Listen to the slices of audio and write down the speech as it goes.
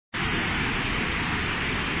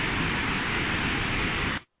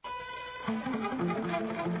Hello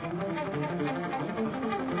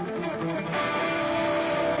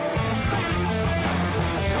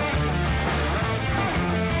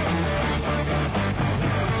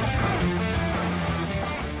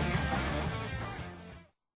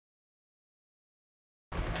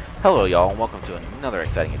y'all, and welcome to another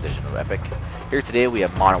exciting edition of Epic. Here today we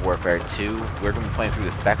have Modern Warfare 2. We're going to be playing through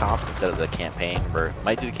the Spec Ops instead of the campaign. We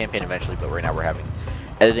might do the campaign eventually, but right now we're having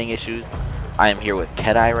editing issues. I am here with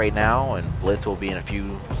Kedi right now, and Blitz will be in a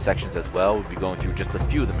few sections as well. We'll be going through just a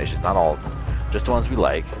few of the missions, not all of them, just the ones we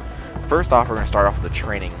like. First off, we're going to start off with the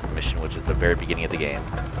training mission, which is the very beginning of the game.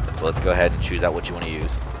 So let's go ahead and choose out what you want to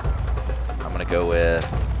use. I'm going to go with...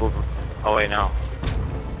 Oh wait, no.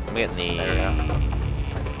 I'm getting the...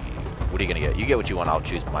 What are you gonna get? You get what you want, I'll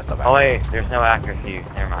choose my stuff out. Oh wait, there's no accuracy.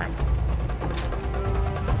 Never mind.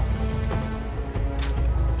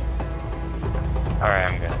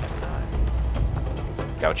 Alright, I'm good.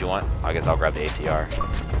 Got what you want? I guess I'll grab the ATR.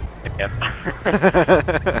 Yep.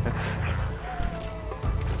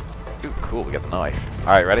 Ooh, cool, we got the knife.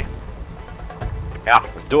 Alright, ready? Yeah.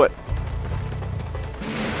 Let's do it.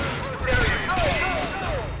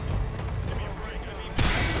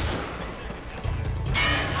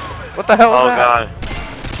 What the hell is that? Oh god.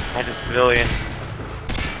 I had a civilian.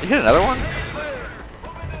 You hit another one?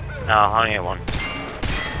 No, I only hit one.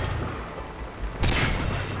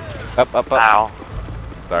 Up, up, up. Ow.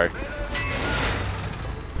 Sorry.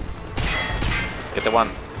 Get the one.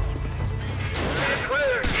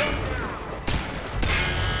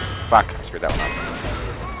 Fuck, I screwed that one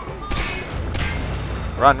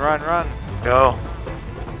up. Run, run, run. Go.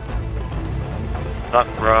 Suck,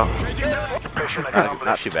 bro.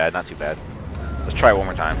 Not too bad, not too bad. Let's try it one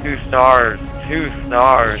more time. 2 stars. 2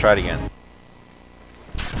 stars. Let's try it again.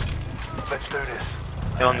 Let's do this.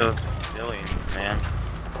 Killing those civilians, man.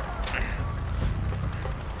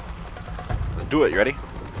 Let's do it, you ready?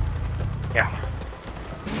 Yeah.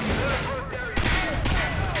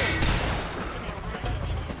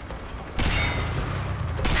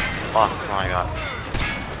 Oh my god.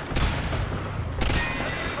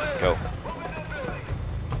 Go.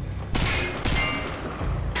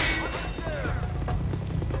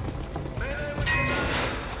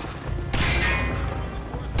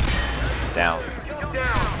 Down.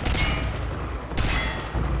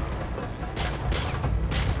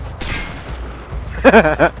 What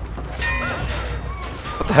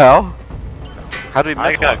the hell? How did we miss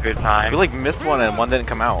I got one? a good time. We like missed one and one didn't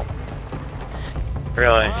come out.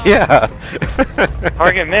 Really? Yeah.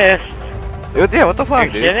 Target missed. Yeah, what the fuck,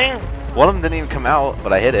 You're dude? kidding? One of them didn't even come out,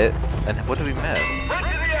 but I hit it. And what did we miss?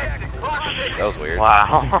 That was weird.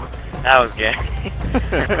 Wow. That was gay.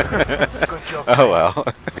 Good job. Oh well.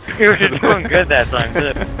 We were doing good that time,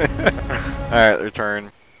 too. Alright,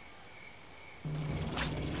 return.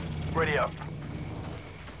 Ready up.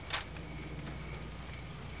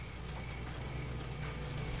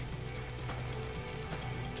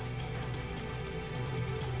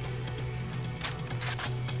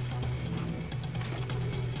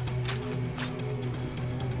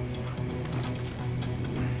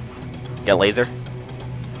 Got laser?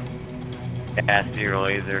 Yeah, zero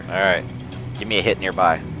laser. Alright. Give me a hit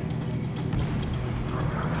nearby.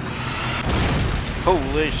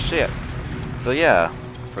 Holy shit. So yeah,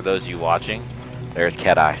 for those of you watching, there's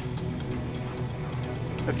Kedi. I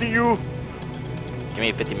see you! Give me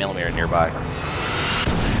a 50mm nearby.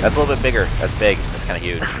 That's a little bit bigger. That's big. That's kinda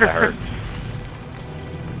huge. That hurt.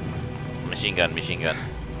 Machine gun, machine gun.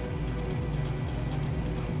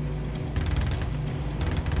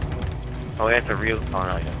 Oh, we have to reload. Oh,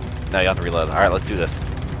 no, yeah. No, you have to reload. Alright, let's do this.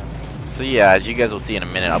 So yeah, as you guys will see in a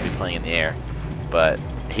minute, I'll be playing in the air. But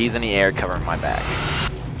he's in the air covering my back.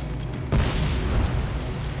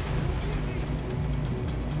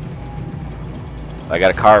 I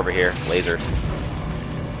got a car over here. Laser.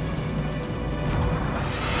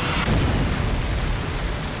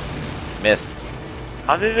 Miss.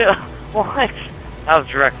 How did it? What? That was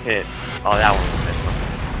direct hit. Oh, that one was missed.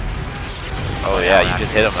 Oh yeah, you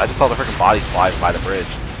just hit him. I just saw the freaking bodies fly by the bridge.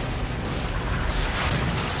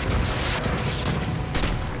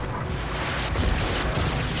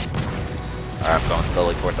 Alright, I'm going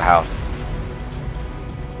slowly towards the house.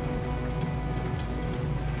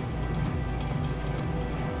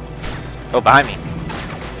 Oh, behind me.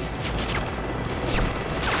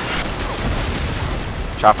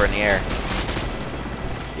 Chopper in the air.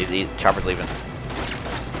 Chopper's leaving.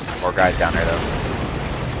 More guys down there though.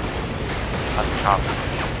 That's a chopper.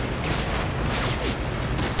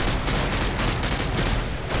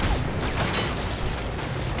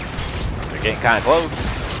 They're getting kind of close.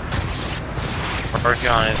 We're working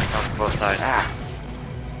on it on both sides. Ah.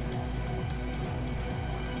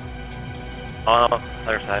 Oh, no,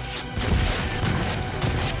 other side.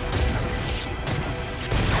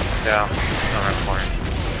 Yeah, around the corner.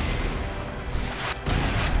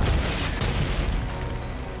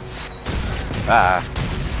 Ah.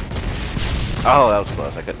 Oh, that was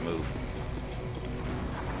close. I couldn't move.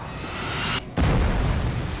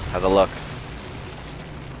 How's it look?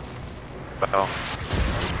 Oh.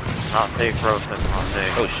 Not safe, Rosen. Not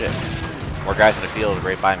safe. Oh shit. More guys in the field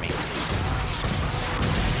right by me.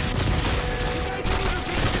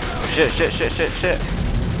 Oh shit, shit, shit, shit, shit.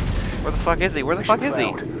 Where the fuck is he? Where the fuck is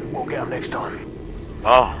he? We'll get him next time.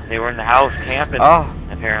 Oh, they were in the house camping. Oh.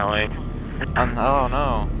 Apparently. Oh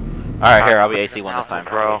no. Alright, here, I'll be AC1 this time.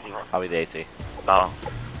 Bro. I'll be the AC. Oh.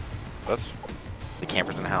 Whoops. The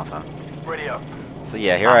camper's in the house, huh? Ready up. So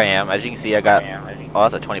yeah, here I am. As you can see, I got... Oh,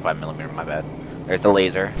 that's a 25mm, my bad. There's the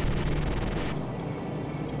laser.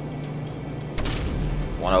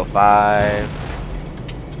 105.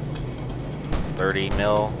 30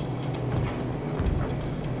 mil.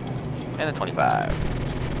 And a 25.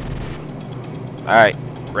 Alright,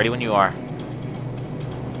 ready when you are.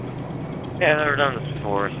 Yeah, I've never done this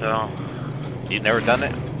before, so... You've never done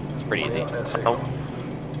it? It's pretty easy. Oh.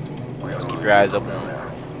 Just keep your eyes open.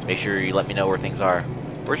 Make sure you let me know where things are.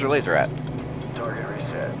 Where's your laser at? Target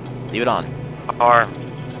reset. Leave it on. Car.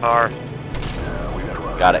 We gotta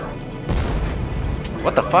run. Got it.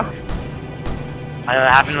 What the fuck? I know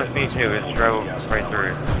that happened with me too. It drove right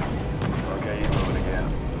through. Okay, he's moving again.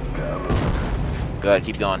 Gotta move. Good,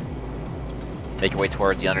 keep going. Make your way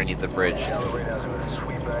towards the underneath the bridge. Calibrate us with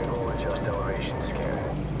sweep angle, adjust elevation scan.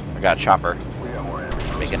 I got a chopper. We got more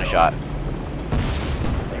enemies. Making a shot.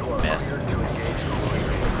 You are Miss. cleared to engage the moving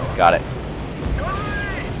vehicle. Got it.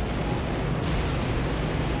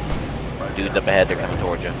 Dudes up ahead, they're coming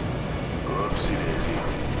towards you. Oopsie daisy.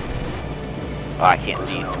 Oh, I can't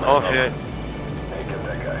see. Oh shit. Hey, get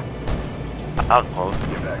that guy. That was close.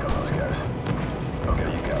 Get back on those guys.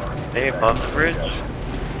 Okay, you got him. They above the bridge?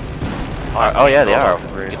 Oh yeah, they are. Above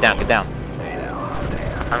the bridge. Get down, get down. Hey now.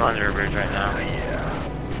 Damn. I'm under a bridge right now.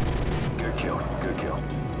 Yeah. Good kill. Good kill.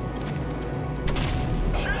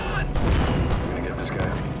 Shot! You gonna get this guy?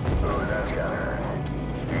 Oh, that's got her.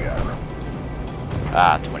 You got him.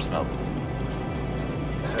 Ah, too much smoke.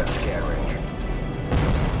 Set scan range.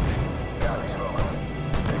 Got me smoking.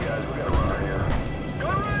 Hey guys, we got a runner here. Go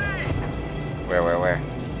ready! Where?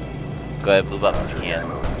 Go ahead, move up if you can.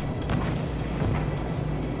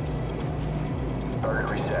 Target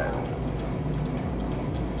reset.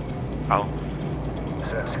 Oh.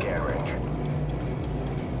 Set scan range.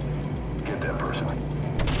 Get that person.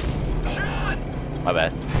 Shot! My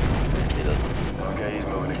bad. Didn't see those. Okay, he's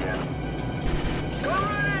moving again. Go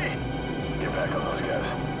ready! Get back on those guys.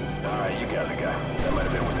 Alright, you got the guy. That might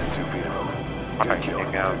have been within 2 feet of him. Alright, Good kill.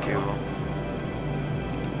 take out Good kill.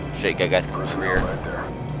 Shit, guys, come Personnel rear. right there.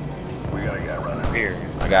 We got a guy running. Here.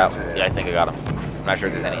 I got. Yeah, I think I got him. I'm not sure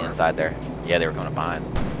if there's any inside there. Yeah, they were coming up behind.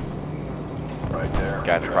 Right there.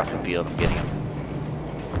 Guys across the field, I'm getting him.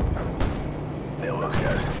 Nail those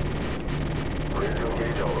guys. Clear to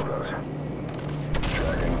engage all of those.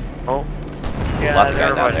 Tracking. Oh. Yeah, Lots of guys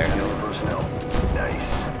they're down right. there. Kill personnel.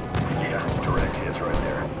 Nice. Yeah, direct hits right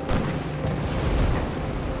there.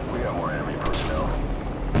 We got more enemy personnel.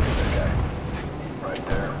 Get that guy. Right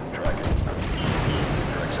there. Tracking.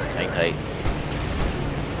 Direct second. Hang tight.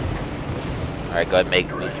 Alright, go ahead and make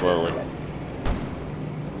it move slowly.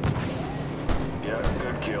 Yeah,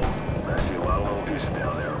 good kill. I see a lot of little pieces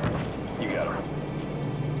down there. You got him.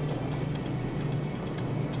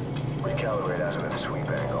 Recalibrate us with sweep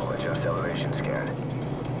angle. Adjust elevation scan.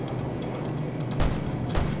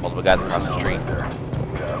 Multiple guys across the Personnel street. right there.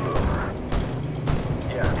 Gotta move.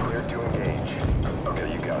 Yeah, clear to engage.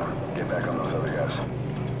 Okay, you got him. Get back on those other guys.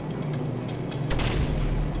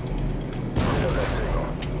 Clear up that signal.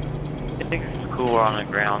 I think it's cooler on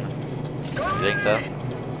the ground. You think so?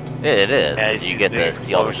 Yeah, it is. Yeah, 'Cause you get to the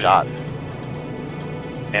see all the shots.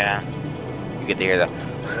 Yeah. You get to hear the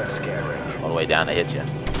Set scan range. all the way down to hit you.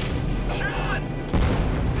 Shot!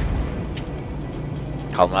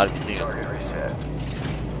 Call them out if you see them. Target reset.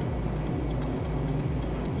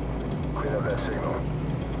 Clean up that signal.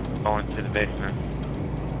 Going to the basement.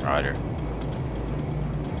 Roger.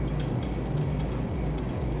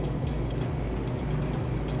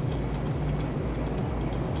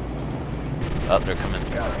 Oh, they're coming.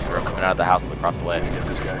 They're coming out of the house across the way. You gonna get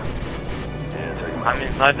this guy? Yeah, take him out. I'm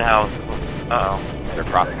inside the house. Uh-oh. They're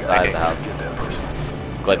across the side of the house. Get that person.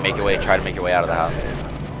 Go ahead and make your way. Try to make your way out of the house.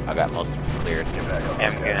 I got most of them cleared. Get back on Yeah,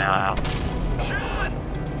 I'm those getting guys. out of the house. Shot!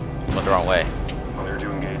 Went the wrong way. Clear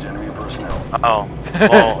to engage enemy personnel. Uh-oh.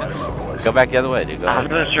 Well, Light 'em up, boys. Go back the other way, dude. Go I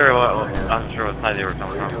ahead. wasn't sure what side they were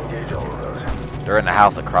coming Clear from. to engage all of those. They're in the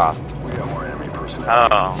house across. We got more enemy personnel.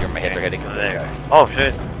 Oh. See where my hits are hitting? There. Oh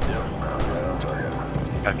shit. Yep, roger that on target.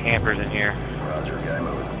 Got campers in here. Roger, guy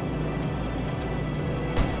moving.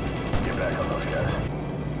 Get back on those guys.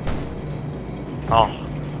 Oh.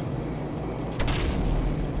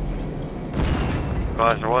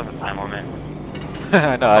 Gosh, there was a time limit.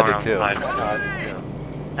 I know, I did too.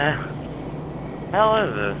 Hell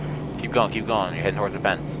is this? Keep going, keep going. You're heading towards the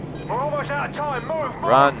fence. We're almost out of time. Move, move.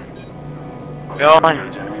 Run! Going.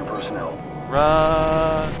 There's enemy personnel.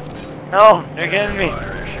 Run! No, they're getting me.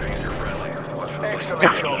 Fire shooting your friendly.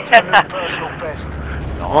 Excellent job. Taking personal best.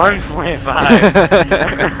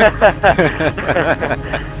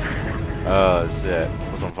 1.5. Oh shit.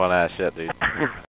 That was some fun ass shit, dude.